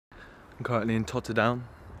I'm currently in Totterdown,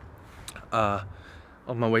 on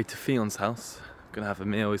my way to Fionn's house. Gonna have a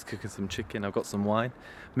meal, he's cooking some chicken, I've got some wine.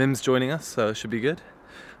 Mim's joining us, so it should be good.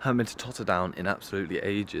 Haven't been to Totterdown in absolutely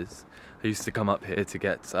ages. I used to come up here to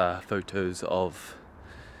get photos of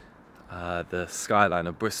the skyline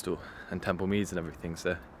of Bristol and Temple Meads and everything,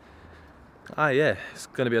 so yeah, it's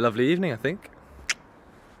gonna be a lovely evening, I think.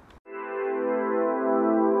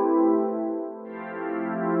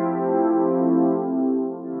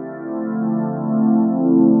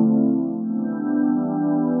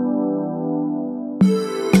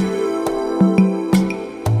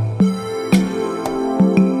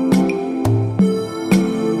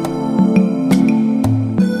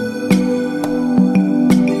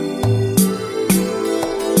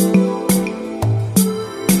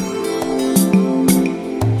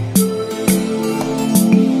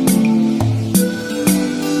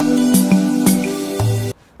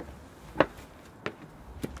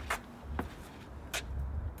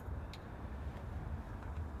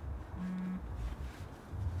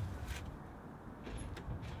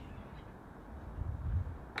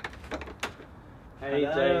 Hey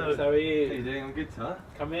James, how are you? How you doing? I'm good, sir.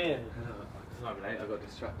 Come in. I'm late, I got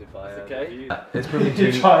distracted by It's okay. It's probably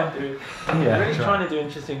You're trying to yeah, trying to do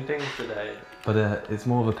interesting things today. but it's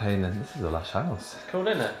more of a pain than this is a lush house. Cool,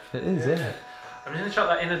 isn't it? It is, yeah. I'm just gonna shut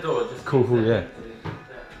that inner door. Just Cool, yeah.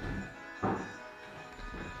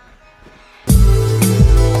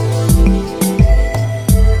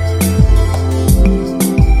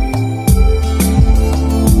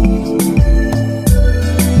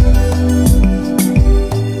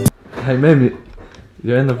 Hey Mim,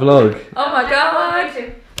 you're in the vlog. Oh my god!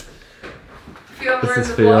 This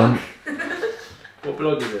is Fionn. What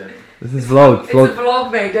vlog is it? This is vlog. It's a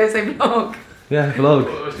vlog, mate, don't say vlog. Yeah, vlog.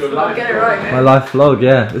 What's your I'll life? get it right, mate. My life vlog,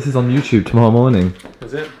 yeah. This is on YouTube tomorrow morning.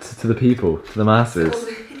 Is it? To the people, to the masses.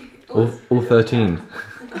 All 13.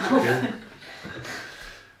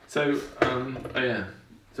 So, oh yeah.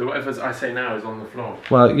 So whatever I say now is on the vlog.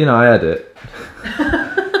 Well, you know, I edit.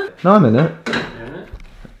 No, I'm in it. Yeah.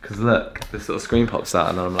 Because look, this little screen pops out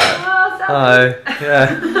and I'm like, Oh, hi.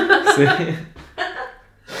 Yeah. See?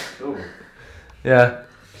 Cool. Yeah.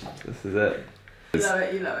 This is it. You love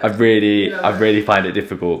it, you love it. I really find it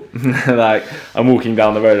difficult. Like, I'm walking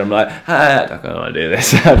down the road, I'm like, I don't want to do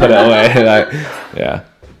this. I put it away. Like, yeah.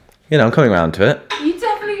 You know, I'm coming around to it. You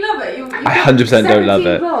definitely love it. I 100% don't love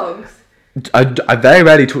it. Vlogs. I very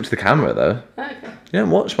rarely talk to the camera though. Okay. You don't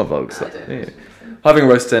watch my vlogs. I don't do you? watch it, Having a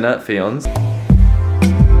roast dinner at Fionn's.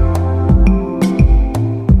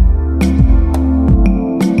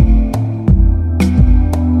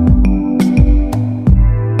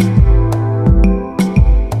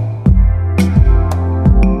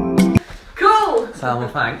 Cool! Well,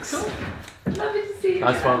 thanks. Lovely to see you.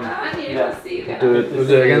 Nice one. And you, Yeah. nice to see you again. We'll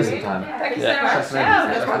do it again sometime. Thank you Yeah. so much. That's Yeah,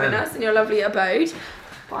 amazing. for having us in your lovely abode.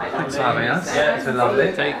 Thanks for having us. Yeah, It's been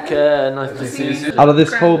lovely. Take care. Nice to see you soon. Out of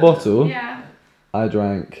this whole bottle, Yeah. I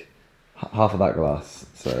drank half of that glass.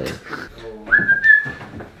 So.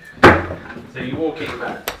 So you're walking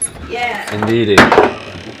back. Yeah. Indeedy.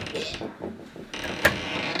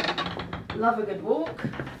 Love a good walk.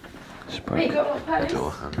 Just Hey, you got a lot of pose?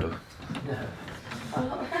 door handle. A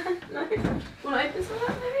lot of no. Want to open some of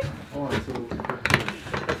that, maybe? Oh, it's all.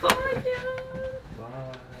 Bye,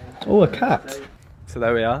 yeah. Oh, a cat. So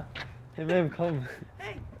there we are. Hey, Mim, come.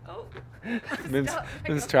 Hey. Oh.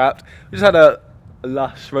 Mim's trapped. We just had a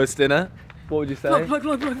lush roast dinner. What would you say?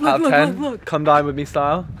 Vlog, Out of 10? Come dine with me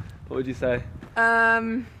style. What would you say?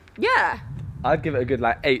 Yeah. I'd give it a good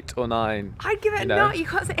like 8 or 9. I'd give it a know? 9. You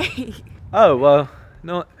can't say 8. Oh well,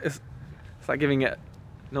 no, it's like giving it.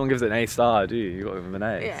 No one gives it an A star, do you? You got to give them an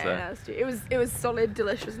A. Yeah, so. that's true. It was solid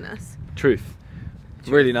deliciousness. Truth.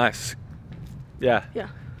 Really nice. Yeah. Yeah.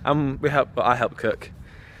 I help cook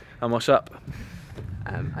and wash up.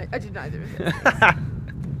 I did neither of those.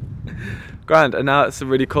 Grand. And now it's a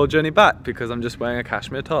really cold journey back because I'm just wearing a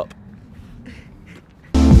cashmere top.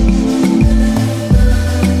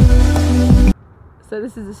 So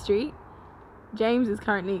this is the street. James is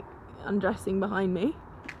currently undressing behind me.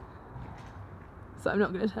 So I'm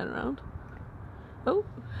not going to turn around. Oh,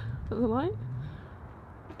 that was a light.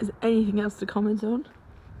 Is there anything else to comment on?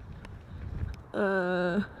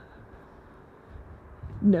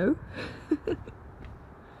 No.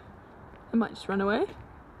 I might just run away.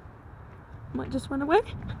 Might just run away.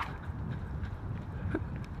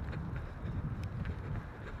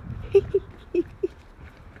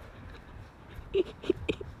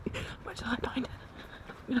 Might just hide behind it.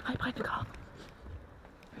 I'm gonna hide behind the car.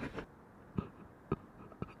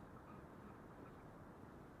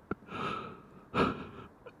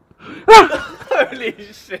 Holy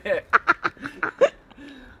shit.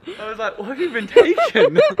 I was like, what have you been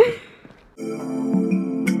taking?